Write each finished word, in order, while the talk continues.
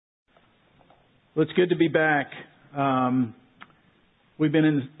Well, it's good to be back. We've been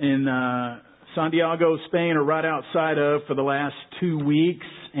in Santiago, Spain, or right outside of, for the last 2 weeks.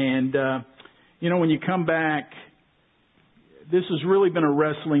 And, when you come back, this has really been a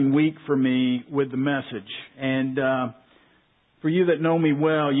wrestling week for me with the message. And for you that know me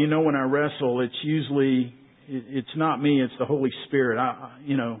well, when I wrestle, it's usually, it's not me, it's the Holy Spirit.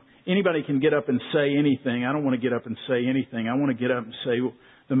 Anybody can get up and say anything. I don't want to get up and say anything. I want to get up and say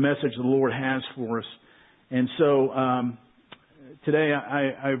the message the Lord has for us. And so today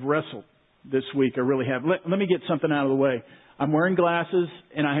I've wrestled this week. I really have. Let me get something out of the way. I'm wearing glasses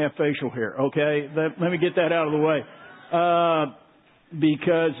and I have facial hair. Okay, let me get that out of the way.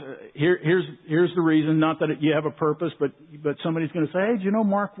 Because here's the reason. Not that you have a purpose, but somebody's going to say, "Hey, do you know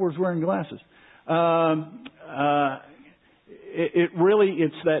Mark was wearing glasses?"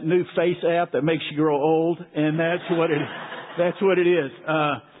 It's that new face app that makes you grow old, and that's what it is.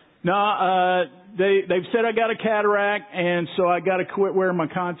 They've said I got a cataract, and so I got to quit wearing my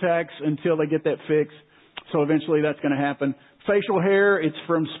contacts until they get that fixed. So eventually that's going to happen. Facial hair, it's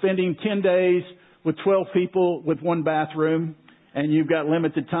from spending 10 days with 12 people with one bathroom, and you've got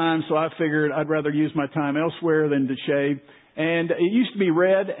limited time, so I figured I'd rather use my time elsewhere than to shave. And it used to be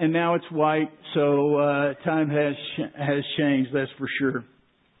red, and now it's white, so time has changed, that's for sure.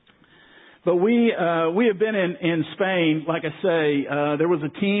 But we have been in Spain. Like I say, there was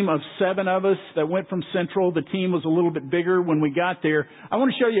a team of 7 of us that went from Central. The team was a little bit bigger when we got there. I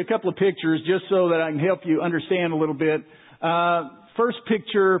want to show you a couple of pictures just so that I can help you understand a little bit. First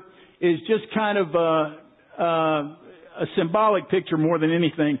picture is just kind of a symbolic picture more than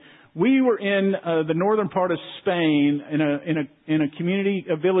anything. We were in the northern part of Spain in a community,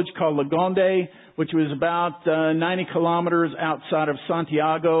 a village called Lagonde, which was about 90 kilometers outside of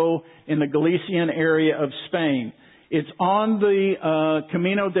Santiago in the Galician area of Spain. It's on the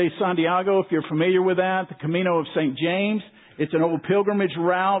Camino de Santiago, if you're familiar with that, the Camino of St. James. It's an old pilgrimage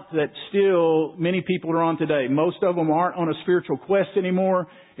route that still many people are on today. Most of them aren't on a spiritual quest anymore.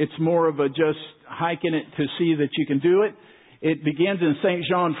 It's more of a just hiking it to see that you can do it. It begins in St.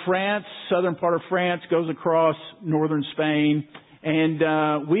 Jean, France, southern part of France, goes across northern Spain.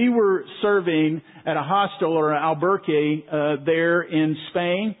 And we were serving at a hostel or an albergue there in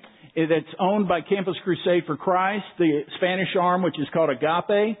Spain. It's owned by Campus Crusade for Christ, the Spanish arm, which is called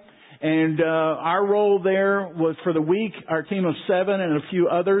Agape. And our role there was for the week, our team of 7 and a few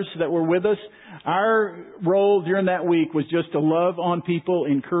others that were with us. Our role during that week was just to love on people,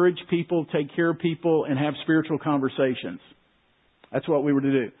 encourage people, take care of people, and have spiritual conversations. That's what we were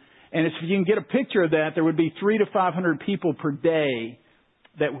to do. And if you can get a picture of that, there would be 300 to 500 people per day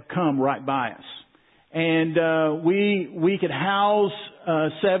that would come right by us. And we could house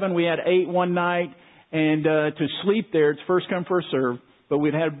 7. We had 8 one night. And to sleep there, it's first come, first serve. But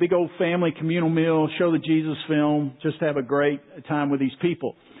we'd have a big old family communal meal, show the Jesus film, just have a great time with these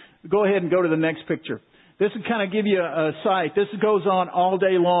people. Go ahead and go to the next picture. This will kind of give you a sight. This goes on all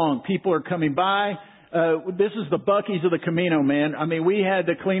day long. People are coming by. This is the Buc-ee's of the Camino, man. I mean, we had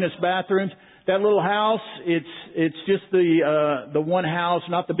the cleanest bathrooms. That little house, it's just the one house,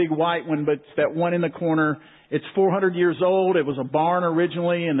 not the big white one, but that one in the corner. It's 400 years old. It was a barn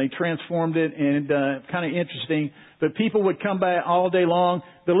originally, and they transformed it, and kind of interesting. But people would come by all day long.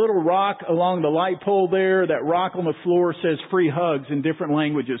 The little rock along the light pole there, that rock on the floor says free hugs in different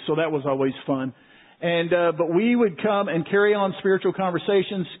languages, so that was always fun. And but we would come and carry on spiritual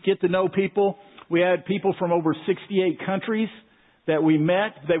conversations, get to know people. We had people from over 68 countries that we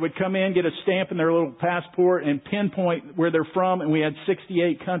met. They would come in, get a stamp in their little passport, and pinpoint where they're from, and we had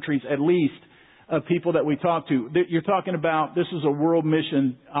 68 countries at least of people that we talked to. You're talking about, this is a world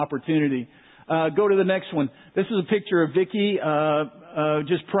mission opportunity. Go to the next one. This is a picture of Vicky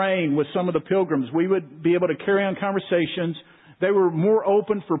just praying with some of the pilgrims. We would be able to carry on conversations. They were more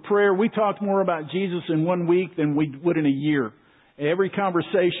open for prayer. We talked more about Jesus in 1 week than we would in a year. Every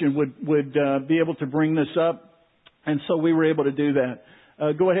conversation would be able to bring this up, and so we were able to do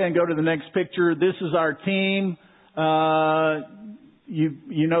that. Go ahead and go to the next picture. This is our team.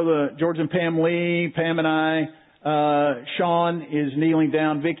 You know the George and Pam Lee, Pam and I. Sean is kneeling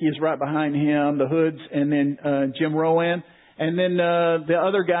down. Vicky is right behind him. The Hoods, and then Jim Rowan, and then the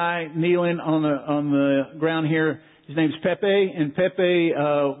other guy kneeling on the ground here. His name's Pepe, and Pepe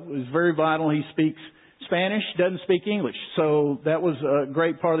is very vital. He speaks Spanish, doesn't speak English, so that was a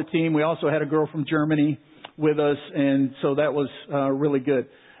great part of the team. We also had a girl from Germany with us, and so that was really good.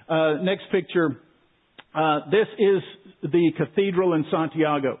 Next picture. This is the cathedral in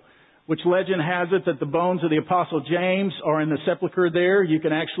Santiago, which legend has it that the bones of the Apostle James are in the sepulcher there. You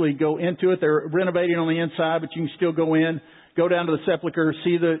can actually go into it. They're renovating on the inside, but you can still go in, go down to the sepulcher,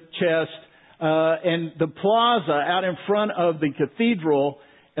 see the chest. And the plaza out in front of the cathedral,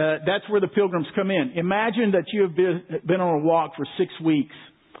 that's where the pilgrims come in. Imagine that you have been on a walk for 6 weeks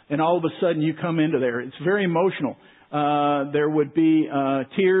and all of a sudden you come into there. It's very emotional. There would be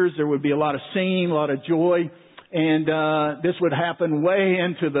tears. There would be a lot of singing, a lot of joy. And this would happen way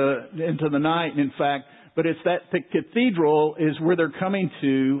into the night, in fact. But it's that the cathedral is where they're coming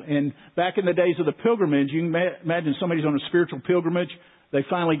to. And back in the days of the pilgrimage, you can imagine somebody's on a spiritual pilgrimage. They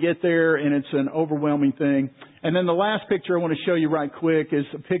finally get there, and it's an overwhelming thing. And then the last picture I want to show you right quick is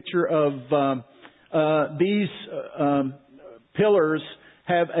a picture of these pillars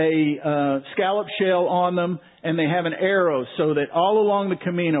have a scallop shell on them, and they have an arrow so that all along the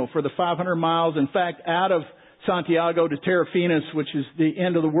Camino for the 500 miles, in fact, out of Santiago to Terrafinas, which is the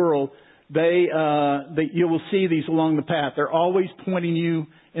end of the world, you will see these along the path. They're always pointing you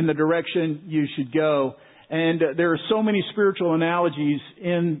in the direction you should go. And there are so many spiritual analogies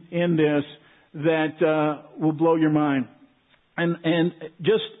in this that will blow your mind. And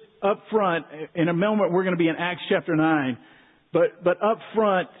just up front, in a moment, we're going to be in Acts chapter 9. But up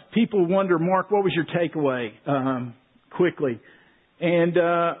front, people wonder, Mark, what was your takeaway? Quickly. And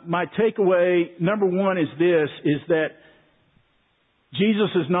my takeaway, number one, is this, is that Jesus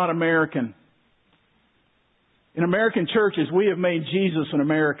is not American. In American churches, we have made Jesus an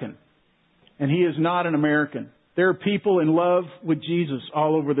American. And He is not an American. There are people in love with Jesus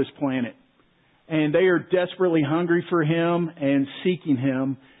all over this planet. And they are desperately hungry for Him and seeking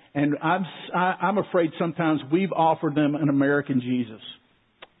Him. And I'm afraid sometimes we've offered them an American Jesus.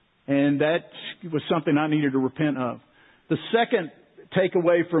 And that was something I needed to repent of. The second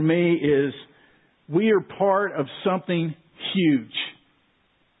takeaway for me is we are part of something huge.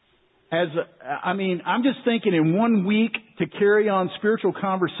 I'm just thinking in 1 week to carry on spiritual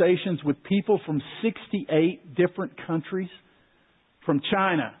conversations with people from 68 different countries, from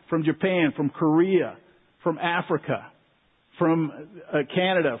China, from Japan, from Korea, from Africa, from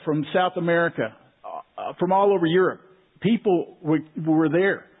Canada, from South America, from all over Europe. People were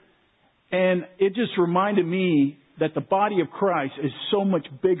there. And it just reminded me that the body of Christ is so much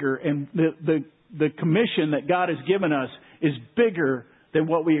bigger, and the commission that God has given us is bigger than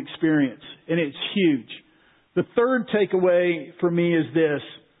what we experience. And it's huge. The third takeaway for me is this,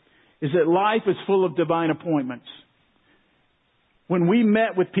 is that life is full of divine appointments. When we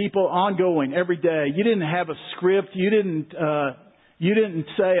met with people ongoing every day, you didn't have a script. You didn't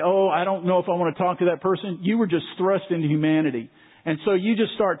say, oh, I don't know if I want to talk to that person. You were just thrust into humanity. And so you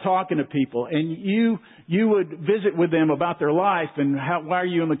just start talking to people, and you would visit with them about their life and why are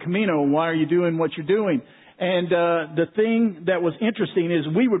you in the Camino and why are you doing what you're doing. And the thing that was interesting is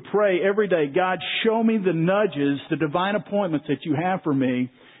we would pray every day, God, show me the nudges, the divine appointments that you have for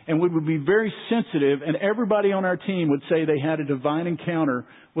me. And we would be very sensitive, and everybody on our team would say they had a divine encounter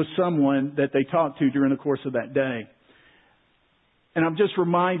with someone that they talked to during the course of that day. And I'm just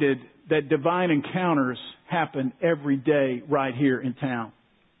reminded that divine encounters happen every day right here in town.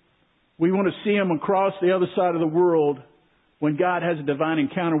 We want to see them across the other side of the world when God has a divine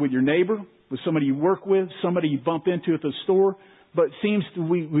encounter with your neighbor, with somebody you work with, somebody you bump into at the store. But it seems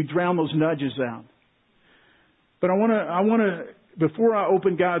we drown those nudges out. But I want to, before I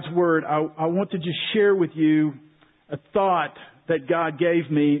open God's Word, I want to just share with you a thought that God gave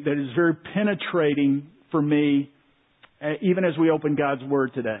me that is very penetrating for me, even as we open God's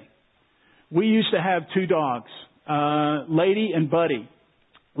Word today. We used to have 2 dogs, Lady and Buddy.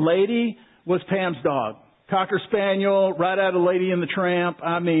 Lady was Pam's dog. Cocker Spaniel, right out of Lady and the Tramp.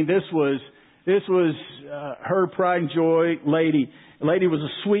 I mean, this was her pride and joy, Lady. Lady was a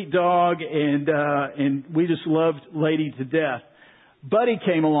sweet dog, and we just loved Lady to death. Buddy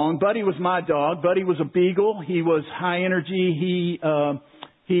came along. Buddy was my dog. Buddy was a beagle. He was high energy. He,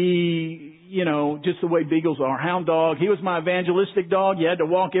 just the way beagles are, hound dog. He was my evangelistic dog. You had to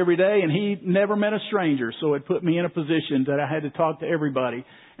walk every day, and he never met a stranger. So it put me in a position that I had to talk to everybody.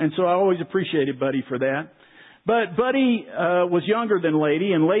 And so I always appreciated Buddy for that. But Buddy was younger than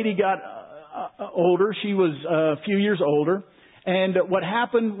Lady, and Lady got older. She was a few years older. And what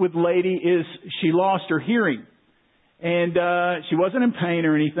happened with Lady is she lost her hearing. And she wasn't in pain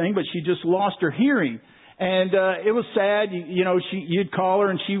or anything, but she just lost her hearing. And it was sad. You'd call her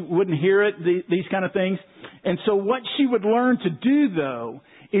and she wouldn't hear it, these kind of things. And so what she would learn to do, though,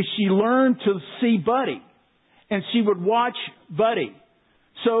 is she learned to see Buddy. And she would watch Buddy.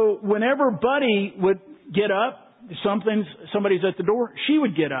 So whenever Buddy would get up, somebody's at the door, she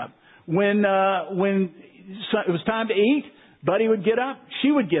would get up. When it was time to eat, Buddy would get up,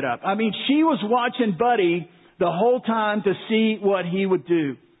 she would get up. I mean, she was watching Buddy the whole time to see what he would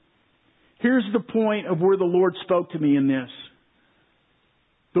do. Here's the point of where the Lord spoke to me in this.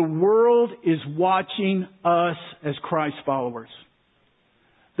 The world is watching us as Christ followers.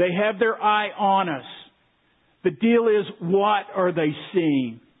 They have their eye on us. The deal is, what are they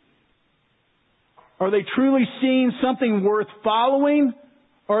seeing? Are they truly seeing something worth following?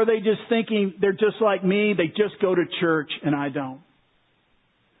 Or are they just thinking, they're just like me, they just go to church and I don't?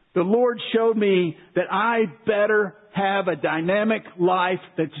 The Lord showed me that I better have a dynamic life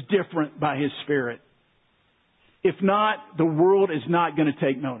that's different by His Spirit. If not, the world is not going to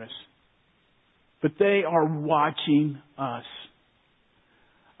take notice. But they are watching us.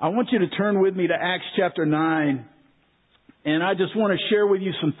 I want you to turn with me to Acts chapter 9. And I just want to share with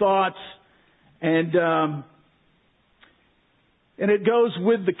you some thoughts. And it goes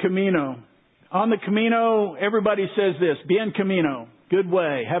with the Camino. On the Camino, everybody says this, bien camino, good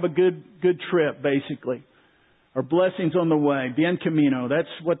way, have a good trip, basically. Or blessings on the way, bien camino, that's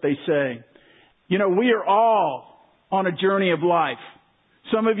what they say. You know, we are all on a journey of life.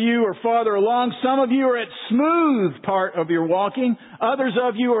 Some of you are farther along. Some of you are at smooth part of your walking. Others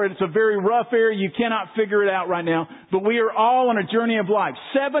of you are, it's a very rough area. You cannot figure it out right now. But we are all on a journey of life.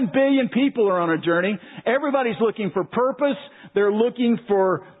 7 billion people are on a journey. Everybody's looking for purpose. They're looking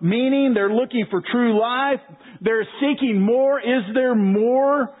for meaning. They're looking for true life. They're seeking more. Is there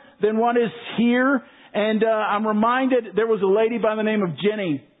more than what is here? And I'm reminded there was a lady by the name of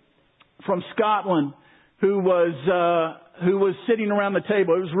Jenny from Scotland who was sitting around the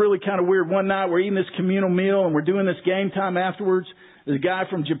table. It was really kind of weird. One night we're eating this communal meal and we're doing this game time afterwards. There's a guy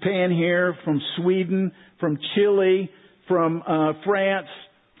from Japan here, from Sweden, from Chile, from France,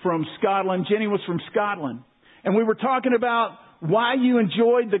 from Scotland. Jenny was from Scotland. And we were talking about why you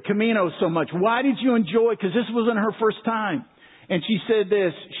enjoyed the Camino so much. Why did you enjoy it? Because this wasn't her first time. And she said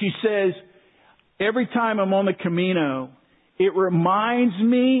this. She says, every time I'm on the Camino, it reminds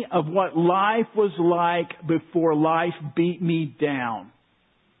me of what life was like before life beat me down.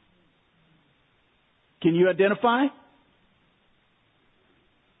 Can you identify?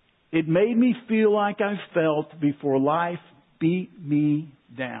 It made me feel like I felt before life beat me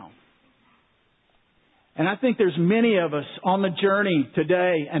down. And I think there's many of us on the journey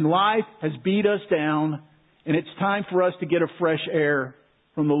today, and life has beat us down, and it's time for us to get a fresh air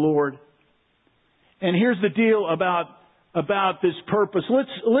from the Lord. And here's the deal about this purpose.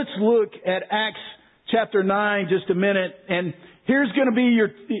 Let's look at Acts chapter 9 just a minute. And here's going to be your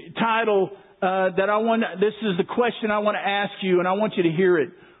title this is the question I want to ask you, and I want you to hear it.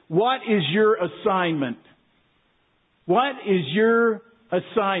 What is your assignment? What is your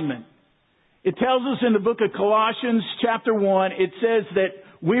assignment? It tells us in the book of Colossians chapter 1, it says that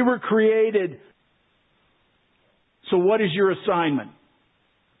we were created. So what is your assignment?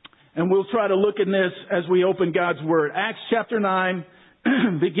 And we'll try to look in this as we open God's Word. Acts chapter 9,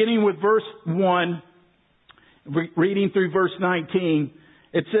 beginning with verse 1, reading through verse 19,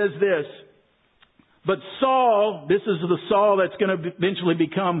 it says this. But Saul, this is the Saul that's going to eventually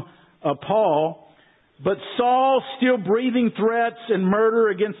become Paul, but Saul, still breathing threats and murder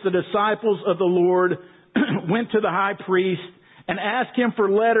against the disciples of the Lord, went to the high priest and asked him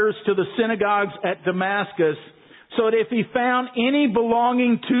for letters to the synagogues at Damascus, so that if he found any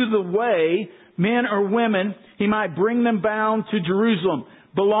belonging to the way, men or women, he might bring them bound to Jerusalem.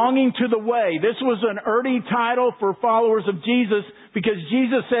 Belonging to the way. This was an early title for followers of Jesus because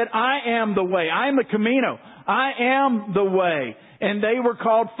Jesus said, I am the way. I am the Camino. I am the way. And they were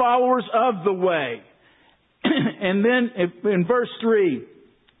called followers of the way. And then in verse 3,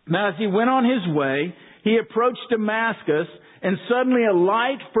 now as he went on his way, he approached Damascus, and suddenly a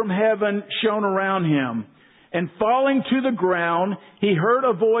light from heaven shone around him. And falling to the ground, he heard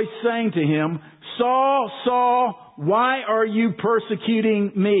a voice saying to him, Saul, Saul, why are you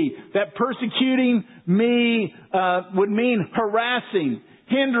persecuting me? That persecuting me would mean harassing,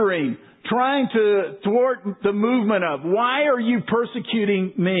 hindering, trying to thwart the movement of. Why are you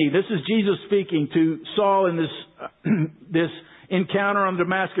persecuting me? This is Jesus speaking to Saul in this encounter on the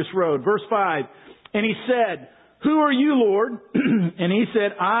Damascus Road. Verse 5, and he said, who are you, Lord? And he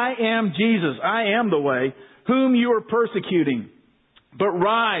said, I am Jesus. I am the way, whom you are persecuting. But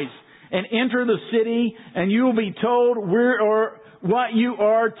rise and enter the city, and you will be told what you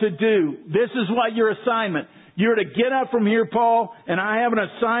are to do. This is what your assignment. You're to get up from here, Paul, and I have an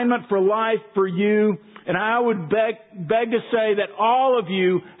assignment for life for you. And I would beg to say that all of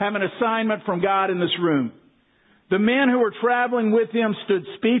you have an assignment from God in this room. The men who were traveling with him stood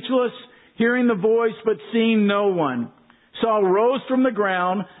speechless, hearing the voice, but seeing no one. Saul rose from the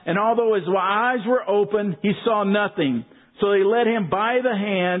ground, and although his eyes were open, he saw nothing. So they led him by the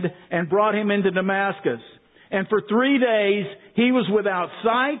hand and brought him into Damascus. And for 3 days he was without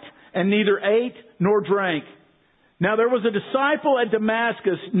sight and neither ate nor drank. Now there was a disciple at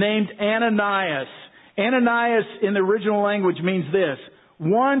Damascus named Ananias. Ananias in the original language means this: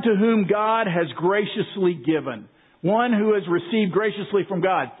 one to whom God has graciously given. One who has received graciously from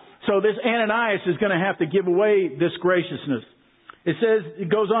God. So this Ananias is going to have to give away this graciousness. It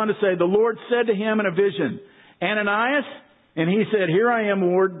goes on to say, the Lord said to him in a vision, Ananias? And he said, here I am,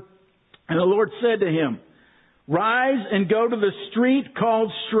 Lord. And the Lord said to him, rise and go to the street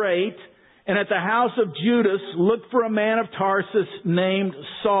called Straight, and at the house of Judas look for a man of Tarsus named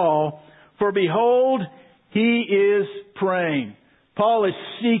Saul, for behold, he is praying. Paul is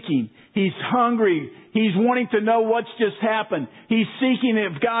seeking. He's hungry. He's wanting to know what's just happened. He's seeking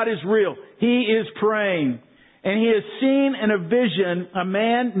if God is real. He is praying. And he has seen in a vision a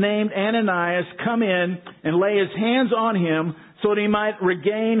man named Ananias come in and lay his hands on him so that he might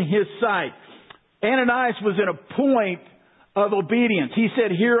regain his sight. Ananias was in a point of obedience. He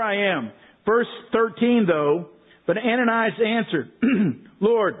said, here I am. Verse 13 though, but Ananias answered,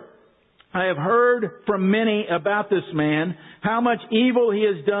 Lord, I have heard from many about this man, how much evil he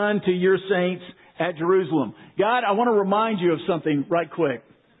has done to your saints at Jerusalem. God, I want to remind you of something right quick.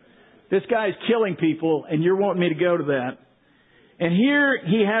 This guy is killing people, and you're wanting me to go to that. And here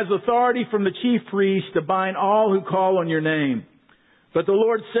he has authority from the chief priest to bind all who call on your name. But the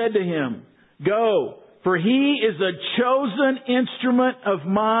Lord said to him, go, for he is a chosen instrument of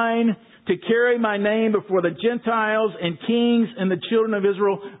mine to carry my name before the Gentiles and kings and the children of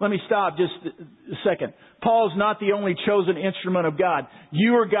Israel. Let me stop just a second. Paul's not the only chosen instrument of God.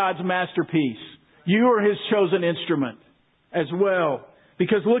 You are God's masterpiece. You are His chosen instrument as well.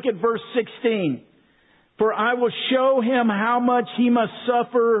 Because look at verse 16. For I will show him how much he must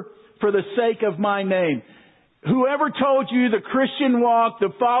suffer for the sake of my name. Whoever told you the Christian walk, the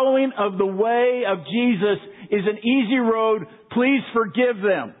following of the way of Jesus is an easy road, please forgive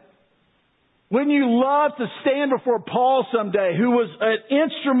them. Wouldn't you love to stand before Paul someday, who was an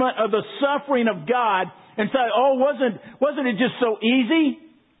instrument of the suffering of God, and say, oh, wasn't it just so easy?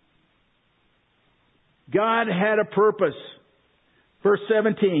 God had a purpose. Verse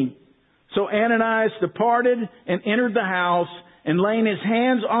 17. So Ananias departed and entered the house, and laying his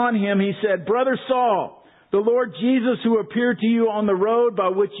hands on him, he said, Brother Saul, the Lord Jesus, who appeared to you on the road by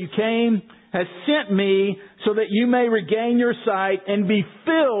which you came, has sent me so that you may regain your sight and be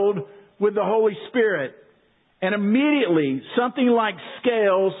filled with the Holy Spirit. And immediately something like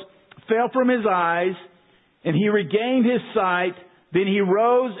scales fell from his eyes, and he regained his sight. Then he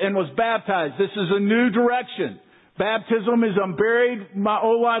rose and was baptized. This is a new direction. Baptism is I'm buried, my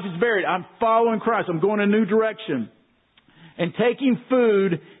old life is buried. I'm following Christ. I'm going a new direction. And taking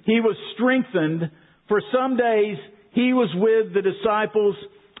food, he was strengthened. For some days he was with the disciples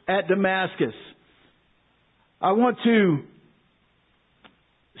at Damascus. I want to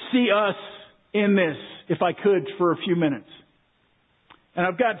see us in this, if I could, for a few minutes. And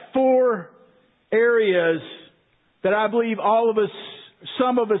I've got 4 areas that I believe all of us,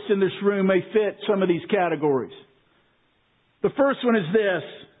 some of us in this room may fit some of these categories. The first one is this.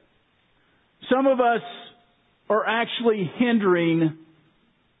 Some of us are actually hindering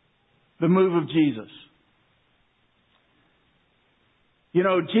the move of Jesus. You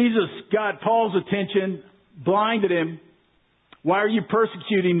know, Jesus got Paul's attention, blinded him. Why are you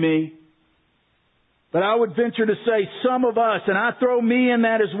persecuting me? But I would venture to say some of us, and I throw me in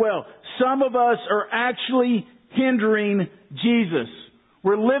that as well, some of us are actually hindering Jesus.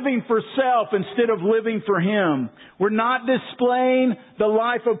 We're living for self instead of living for Him. We're not displaying the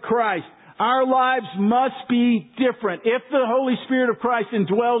life of Christ. Our lives must be different. If the Holy Spirit of Christ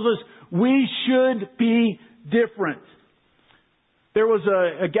indwells us, we should be different. There was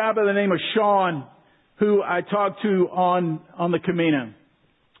a guy by the name of Sean who I talked to on the Camino.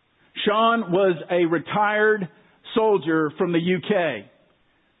 Sean was a retired soldier from the UK.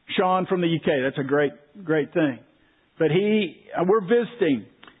 Sean from the UK. That's a great thing. But we're visiting,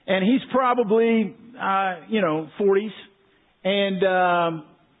 and he's probably, 40s, and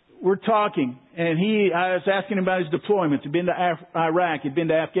we're talking, and I was asking him about his deployments. He'd been to Iraq, he'd been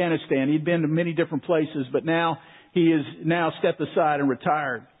to Afghanistan, he'd been to many different places, but now he is stepped aside and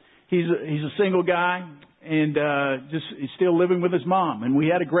retired. He's a single guy, and he's still living with his mom, and we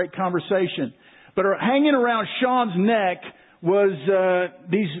had a great conversation. But hanging around Sean's neck was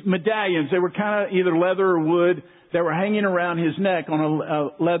these medallions. They were kind of either leather or wood. That were hanging around his neck on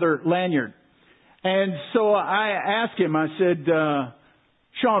a leather lanyard. And so I asked him, I said,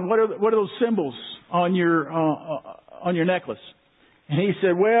 Sean, what are those symbols on your necklace? And he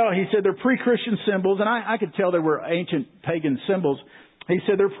said, they're pre-Christian symbols. And I could tell they were ancient pagan symbols. He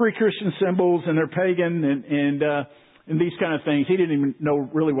said they're pre-Christian symbols and they're pagan and these kind of things. He didn't even know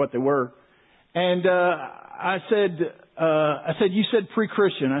really what they were. And I said, you said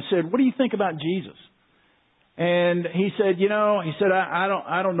pre-Christian. I said, what do you think about Jesus? And he said,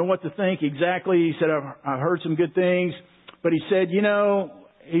 I don't know what to think exactly. He said, I've heard some good things. But he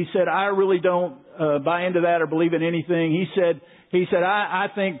said, I really don't buy into that or believe in anything. He said, I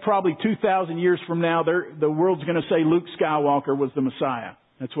think probably 2,000 years from now, the world's going to say Luke Skywalker was the Messiah.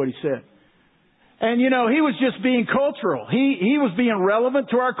 That's what he said. And, he was just being cultural. He was being relevant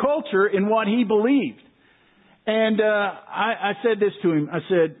to our culture in what he believed. And I said this to him. I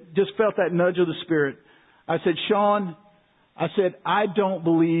said, just felt that nudge of the Spirit. I said, Sean, I don't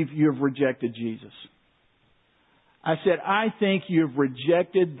believe you have rejected Jesus. I said, I think you have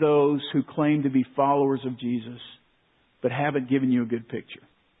rejected those who claim to be followers of Jesus, but haven't given you a good picture.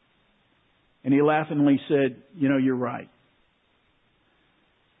 And he laughingly said, you're right.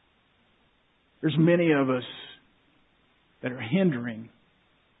 There's many of us that are hindering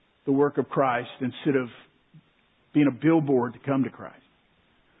the work of Christ instead of being a billboard to come to Christ.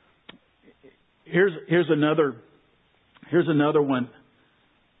 Here's another one.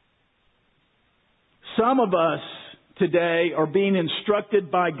 Some of us today are being instructed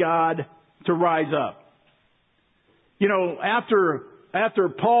by God to rise up. After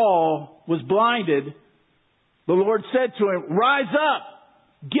Paul was blinded, the Lord said to him, rise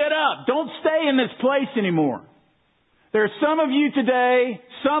up, get up, don't stay in this place anymore. There are some of you today,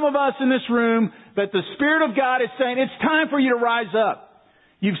 some of us in this room, that the Spirit of God is saying, it's time for you to rise up.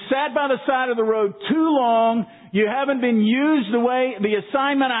 You've sat by the side of the road too long. You haven't been used the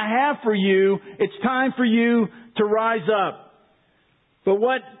assignment I have for you. It's time for you to rise up. But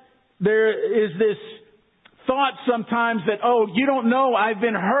there is this thought sometimes that, you don't know, I've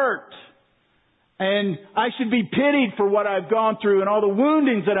been hurt. And I should be pitied for what I've gone through and all the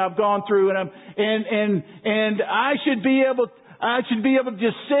woundings that I've gone through. And I should be able to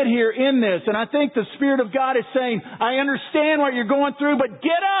just sit here in this. And I think the Spirit of God is saying, I understand what you're going through, but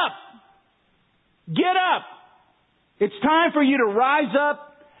get up. Get up. It's time for you to rise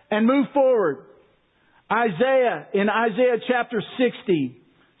up and move forward. In Isaiah chapter 60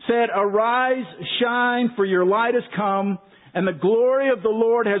 said, arise, shine, for your light has come, and the glory of the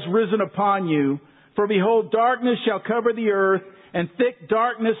Lord has risen upon you. For behold, darkness shall cover the earth, and thick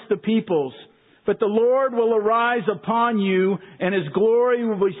darkness the peoples. But the Lord will arise upon you, and His glory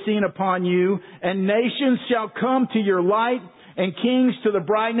will be seen upon you, and nations shall come to your light, and kings to the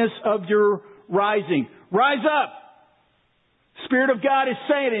brightness of your rising. Rise up! Spirit of God is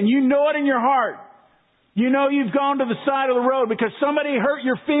saying it, and you know it in your heart. You know you've gone to the side of the road because somebody hurt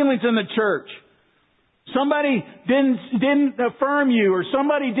your feelings in the church. Somebody didn't affirm you, or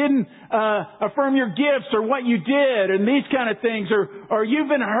somebody didn't affirm your gifts or what you did and these kind of things, or you've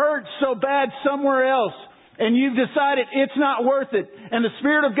been hurt so bad somewhere else and you've decided it's not worth it. And the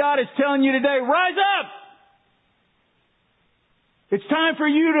Spirit of God is telling you today, rise up! It's time for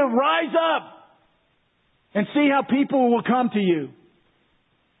you to rise up and see how people will come to you.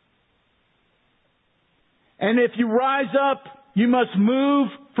 And if you rise up, you must move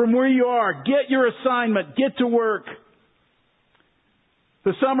from where you are. Get your assignment. Get to work.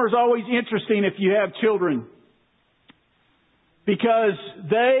 The summer is always interesting if you have children, because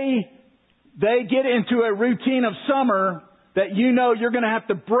they get into a routine of summer that you're going to have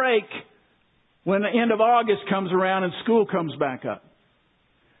to break when the end of August comes around and school comes back up.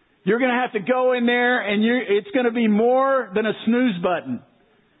 You're going to have to go in there, and it's going to be more than a snooze button.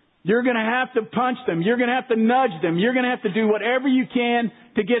 You're going to have to punch them. You're going to have to nudge them. You're going to have to do whatever you can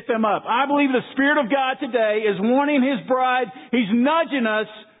to get them up. I believe the Spirit of God today is wanting His bride. He's nudging us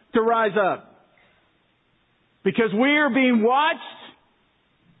to rise up. Because we are being watched.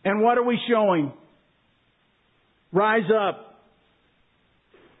 And what are we showing? Rise up.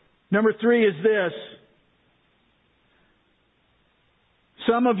 Number 3 is this.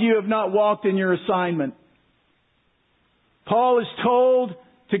 Some of you have not walked in your assignment. Paul is told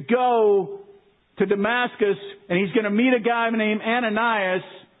to go to Damascus, and he's going to meet a guy named Ananias,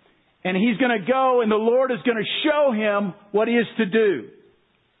 and he's going to go, and the Lord is going to show him what he is to do.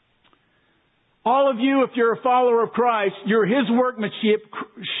 All of you, if you're a follower of Christ, you're His workmanship,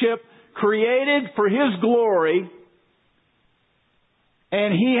 created for His glory,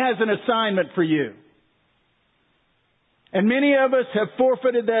 and He has an assignment for you. And many of us have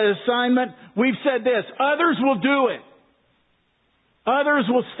forfeited that assignment. We've said this, others will do it. Others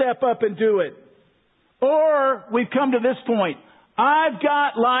will step up and do it. Or we've come to this point. I've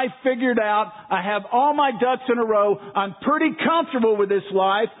got life figured out. I have all my ducks in a row. I'm pretty comfortable with this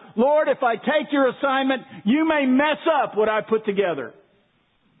life. Lord, if I take your assignment, you may mess up what I put together.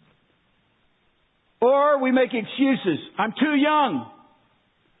 Or we make excuses. I'm too young.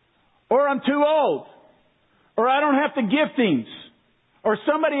 Or I'm too old. Or I don't have the giftings. Or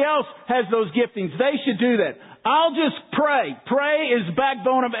somebody else has those giftings. They should do that. I'll just pray. Pray is the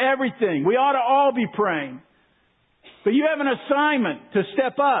backbone of everything. We ought to all be praying. But you have an assignment to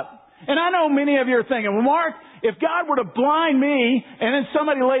step up. And I know many of you are thinking, well, Mark, if God were to blind me and then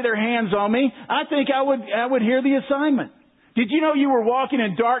somebody lay their hands on me, I think I would hear the assignment. Did you know you were walking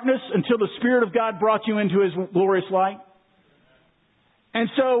in darkness until the Spirit of God brought you into His glorious light? And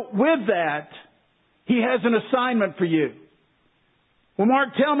so with that, He has an assignment for you. Well, Mark,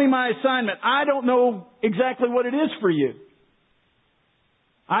 tell me my assignment. I don't know exactly what it is for you.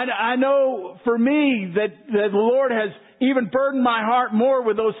 I know for me that the Lord has even burdened my heart more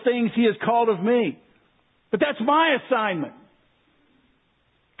with those things He has called of me. But that's my assignment.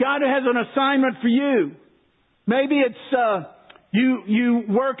 God has an assignment for you. Maybe it's you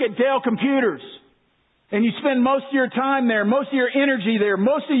work at Dell Computers and you spend most of your time there, most of your energy there,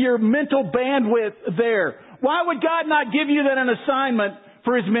 most of your mental bandwidth there. Why would God not give you that an assignment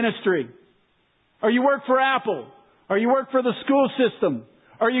for His ministry? Or you work for Apple, or you work for the school system,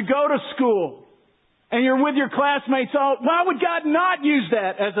 or you go to school and you're with your classmates all. Why would God not use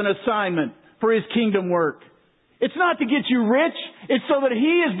that as an assignment for His kingdom work? It's not to get you rich. It's so that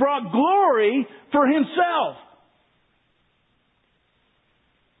He has brought glory for Himself.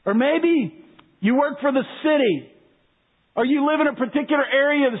 Or maybe you work for the city, or you live in a particular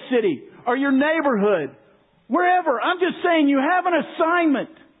area of the city, or your neighborhood, wherever. I'm just saying you have an assignment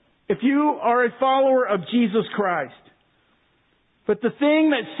if you are a follower of Jesus Christ. But the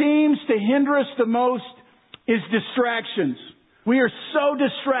thing that seems to hinder us the most is distractions. We are so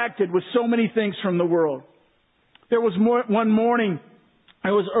distracted with so many things from the world. There was one morning, it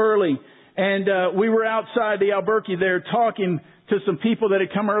was early, and we were outside the Albuquerque there talking to some people that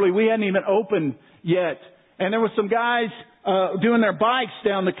had come early. We hadn't even opened yet. And there were some guys doing their bikes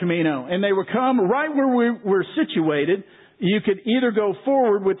down the Camino. And they would come right where we were situated. You could either go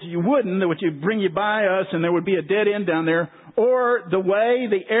forward, which you wouldn't, which would bring you by us, and there would be a dead end down there, or the way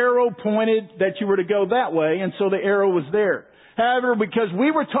the arrow pointed that you were to go that way, and so the arrow was there. However, because we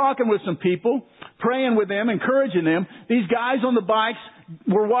were talking with some people, praying with them, encouraging them, these guys on the bikes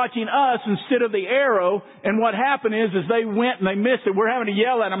were watching us instead of the arrow, and what happened is they went and they missed it. We're having to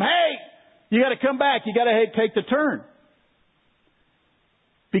yell at them, hey, you got to come back. You got to take the turn.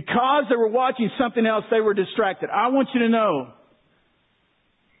 Because they were watching something else, they were distracted. I want you to know,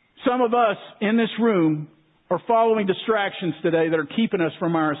 some of us in this room are following distractions today that are keeping us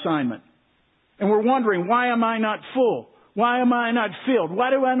from our assignment. And we're wondering, why am I not full? Why am I not filled? Why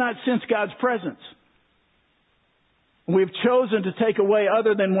do I not sense God's presence? We've chosen to take away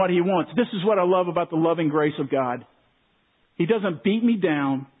other than what He wants. This is what I love about the loving grace of God. He doesn't beat me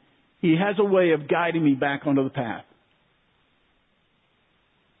down. He has a way of guiding me back onto the path.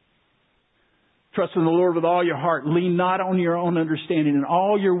 Trust in the Lord with all your heart. Lean not on your own understanding. In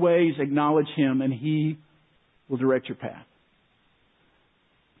all your ways acknowledge Him, and He will direct your path.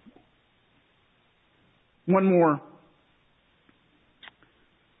 One more.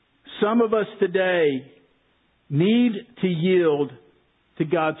 Some of us today need to yield to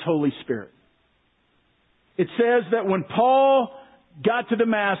God's Holy Spirit. It says that when Paul got to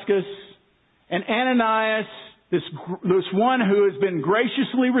Damascus and Ananias, this one who has been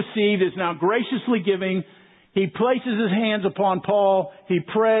graciously received, is now graciously giving, he places his hands upon Paul, he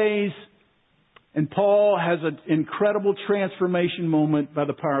prays, and Paul has an incredible transformation moment by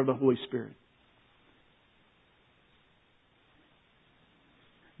the power of the Holy Spirit.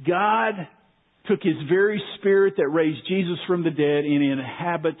 God took His very Spirit that raised Jesus from the dead and He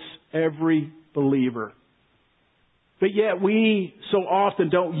inhabits every believer. But yet we so often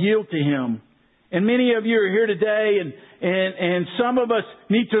don't yield to Him. And many of you are here today and some of us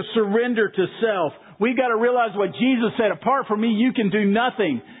need to surrender to self. We've got to realize what Jesus said, apart from me you can do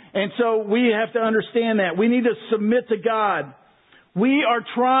nothing. And so we have to understand that. We need to submit to God. We are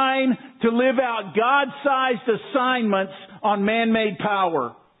trying to live out God-sized assignments on man-made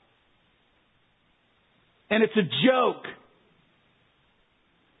power. And it's a joke.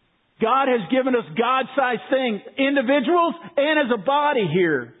 God has given us God-sized things, individuals and as a body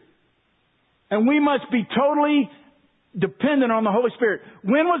here. And we must be totally dependent on the Holy Spirit.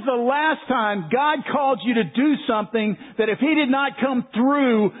 When was the last time God called you to do something that if He did not come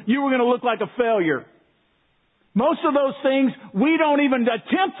through, you were going to look like a failure? Most of those things, we don't even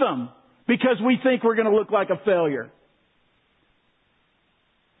attempt them because we think we're going to look like a failure.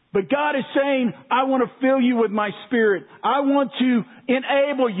 But God is saying, I want to fill you with my Spirit. I want to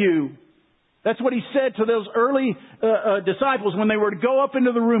enable you. That's what He said to those early disciples when they were to go up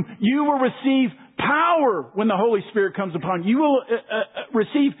into the room. You will receive power when the Holy Spirit comes upon you. You will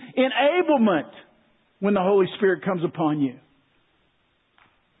receive enablement. when the Holy Spirit comes upon you.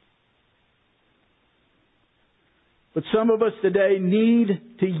 But some of us today need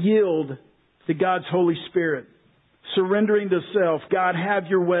to yield to God's Holy Spirit, surrendering to self. God, have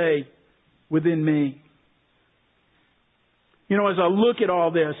your way within me. You know, as I look at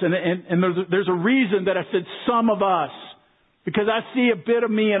all this, and there's a reason that I said some of us, because I see a bit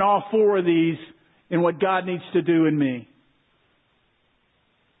of me in all four of these in what God needs to do in me.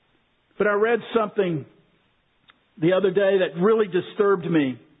 But I read something the other day that really disturbed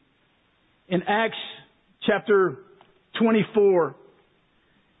me. In Acts chapter 24,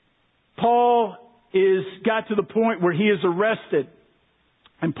 Paul got to the point where he is arrested.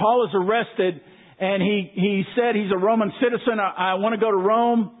 And Paul is arrested, and he said he's a Roman citizen. I want to go to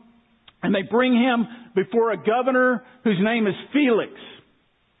Rome. And they bring him before a governor whose name is Felix.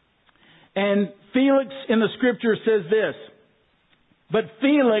 And Felix in the scripture says this, "But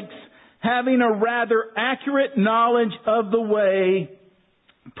Felix, having a rather accurate knowledge of the way,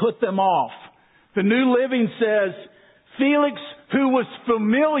 put them off." The New Living says, "Felix, who was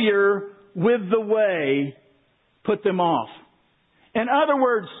familiar with the way, put them off." In other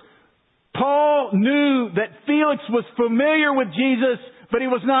words, Paul knew that Felix was familiar with Jesus, but he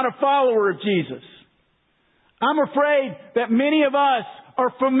was not a follower of Jesus. I'm afraid that many of us are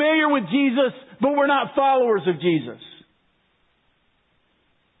familiar with Jesus, but we're not followers of Jesus.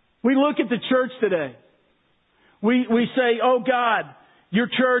 We look at the church today. We say, "Oh God, your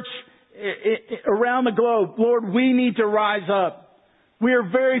church around the globe, Lord, we need to rise up. We are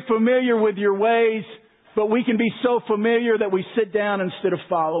very familiar with your ways, but we can be so familiar that we sit down instead of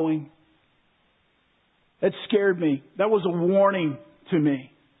following." That scared me. That was a warning to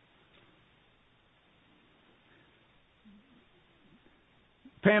me.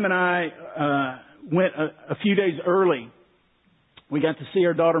 Pam and I went a few days early. We got to see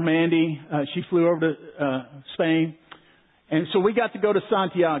our daughter Mandy. She flew over to Spain. And so we got to go to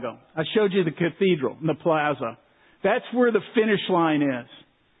Santiago. I showed you the cathedral and the plaza. That's where the finish line is.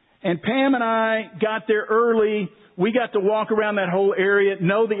 And Pam and I got there early. We got to walk around that whole area,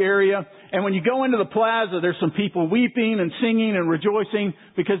 know the area. And when you go into the plaza, there's some people weeping and singing and rejoicing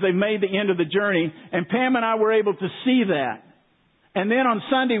because they've made the end of the journey. And Pam and I were able to see that. And then on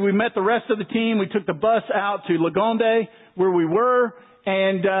Sunday, we met the rest of the team. We took the bus out to Lagonde, where we were.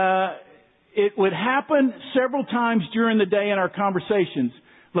 And it would happen several times during the day in our conversations.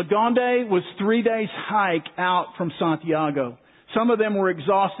 Lagonde was 3 days hike out from Santiago. Some of them were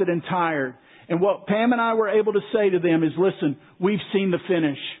exhausted and tired. And what Pam and I were able to say to them is, "Listen, we've seen the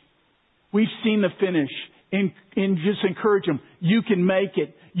finish. We've seen the finish." And just encourage them. You can make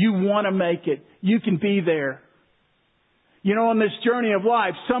it. You want to make it. You can be there. You know, on this journey of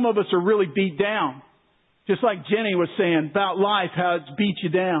life, some of us are really beat down. Just like Jenny was saying about life, how it's beat you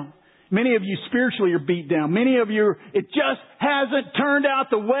down. Many of you spiritually are beat down. Many of you, it just hasn't turned out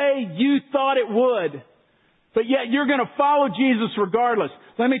the way you thought it would. But yet you're going to follow Jesus regardless.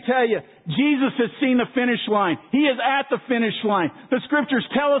 Let me tell you, Jesus has seen the finish line. He is at the finish line. The scriptures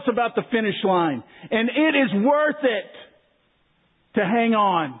tell us about the finish line. And it is worth it to hang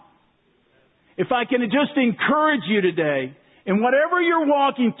on. If I can just encourage you today, in whatever you're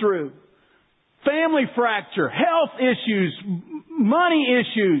walking through, family fracture, health issues, money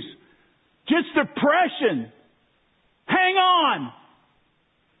issues, just depression, hang on.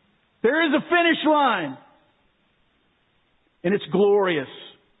 There is a finish line. And it's glorious.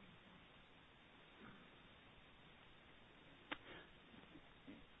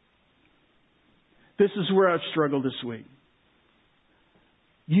 This is where I've struggled this week.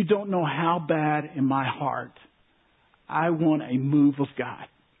 You don't know how bad in my heart I want a move of God.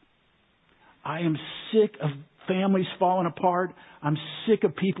 I am sick of families falling apart. I'm sick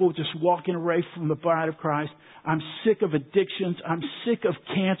of people just walking away from the bride of Christ. I'm sick of addictions. I'm sick of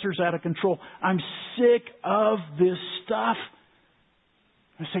cancers out of control. I'm sick of this stuff.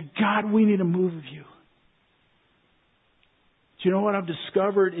 I said, "God, we need a move of you." Do you know what I've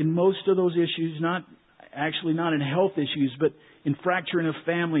discovered in most of those issues? Not in health issues, but in fracturing of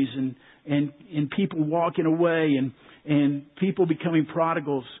families and people walking away and people becoming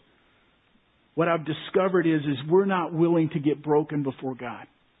prodigals. What I've discovered is we're not willing to get broken before God.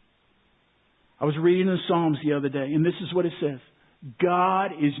 I was reading the Psalms the other day, and this is what it says.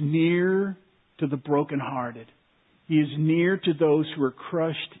 God is near to the brokenhearted. He is near to those who are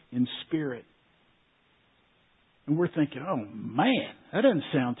crushed in spirit. And we're thinking, "Oh man, that doesn't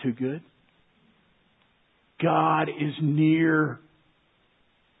sound too good." God is near.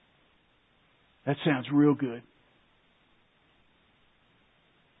 That sounds real good.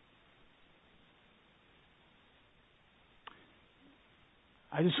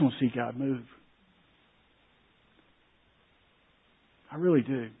 I just want to see God move. I really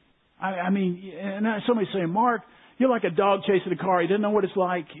do. I mean, and somebody saying, Mark, you're like a dog chasing a car. He doesn't know what it's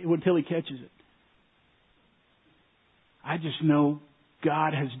like until he catches it. I just know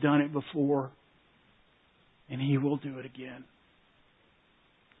God has done it before, and He will do it again.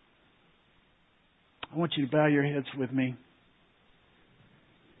 I want you to bow your heads with me.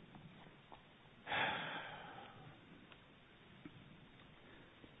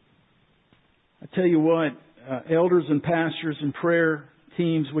 I tell you what, elders and pastors and prayer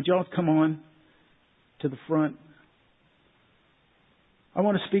teams, would y'all come on to the front? I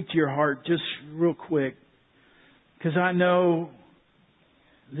want to speak to your heart just real quick, because I know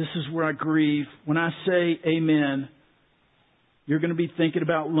this is where I grieve. When I say amen, you're going to be thinking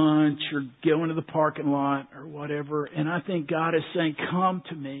about lunch or going to the parking lot or whatever. And I think God is saying, come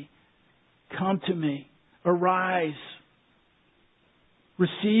to me. Come to me. Arise.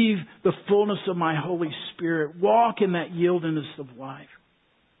 Receive the fullness of my Holy Spirit. Walk in that yieldedness of life.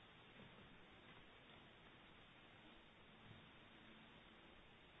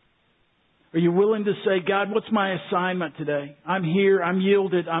 Are you willing to say, God, what's my assignment today? I'm here. I'm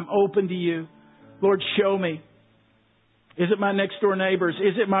yielded. I'm open to you. Lord, show me. Is it my next door neighbors?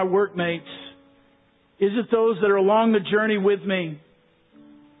 Is it my workmates? Is it those that are along the journey with me?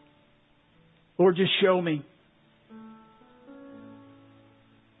 Lord, just show me.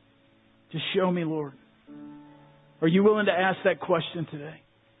 Just show me, Lord. Are you willing to ask that question today?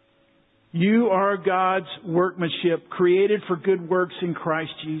 You are God's workmanship, created for good works in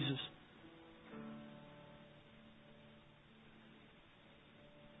Christ Jesus.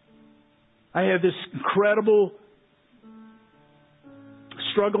 I have this incredible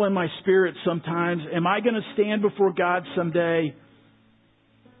struggle in my spirit sometimes. Am I going to stand before God someday?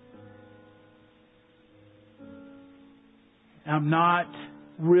 I'm not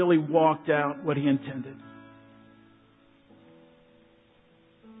really walked out what He intended.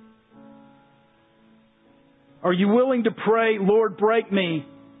 Are you willing to pray, Lord, break me?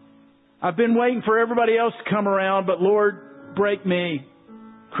 I've been waiting for everybody else to come around, but Lord, break me.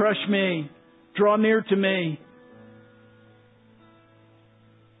 Crush me. Draw near to me.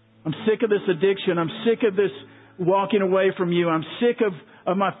 I'm sick of this addiction. I'm sick of this walking away from you. I'm sick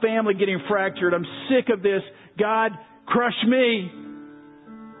of my family getting fractured. I'm sick of this. God, crush me.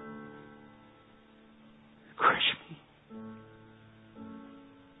 Crush me.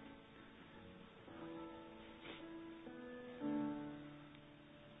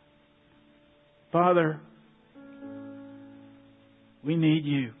 Father, we need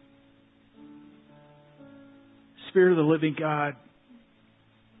you. Spirit of the living God,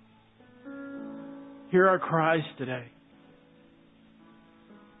 hear our cries today.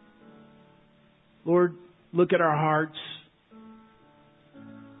 Lord, look at our hearts,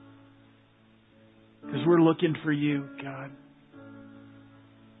 because we're looking for you, God.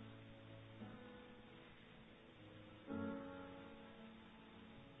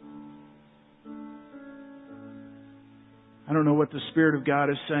 I don't know what the Spirit of God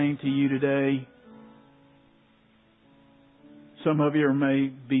is saying to you today. Some of you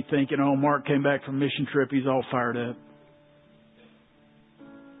may be thinking, oh, Mark came back from mission trip. He's all fired up.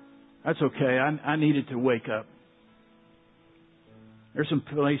 That's okay. I needed to wake up. There's some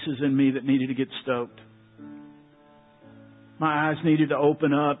places in me that needed to get stoked. My eyes needed to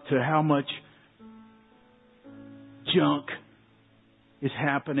open up to how much junk is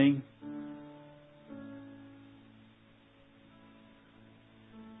happening.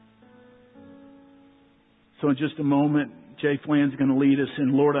 So in just a moment, Jay Flynn's going to lead us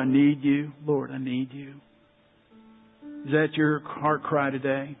in, Lord, I need you. Lord, I need you. Is that your heart cry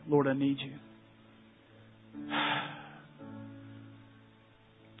today? Lord, I need you.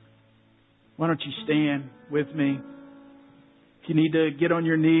 Why don't you stand with me? If you need to get on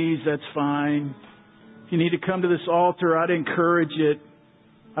your knees, that's fine. If you need to come to this altar, I'd encourage it.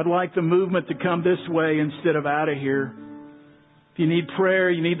 I'd like the movement to come this way instead of out of here. If you need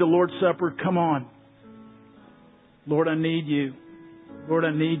prayer, you need the Lord's Supper, come on. Lord, I need you. Lord,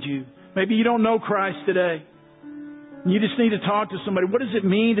 I need you. Maybe you don't know Christ today. You just need to talk to somebody. What does it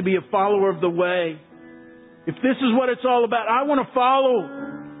mean to be a follower of the way? If this is what it's all about, I want to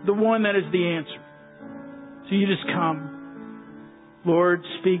follow the one that is the answer. So you just come. Lord,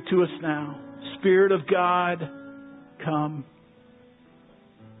 speak to us now. Spirit of God, come.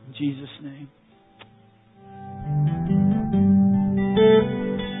 In Jesus' name.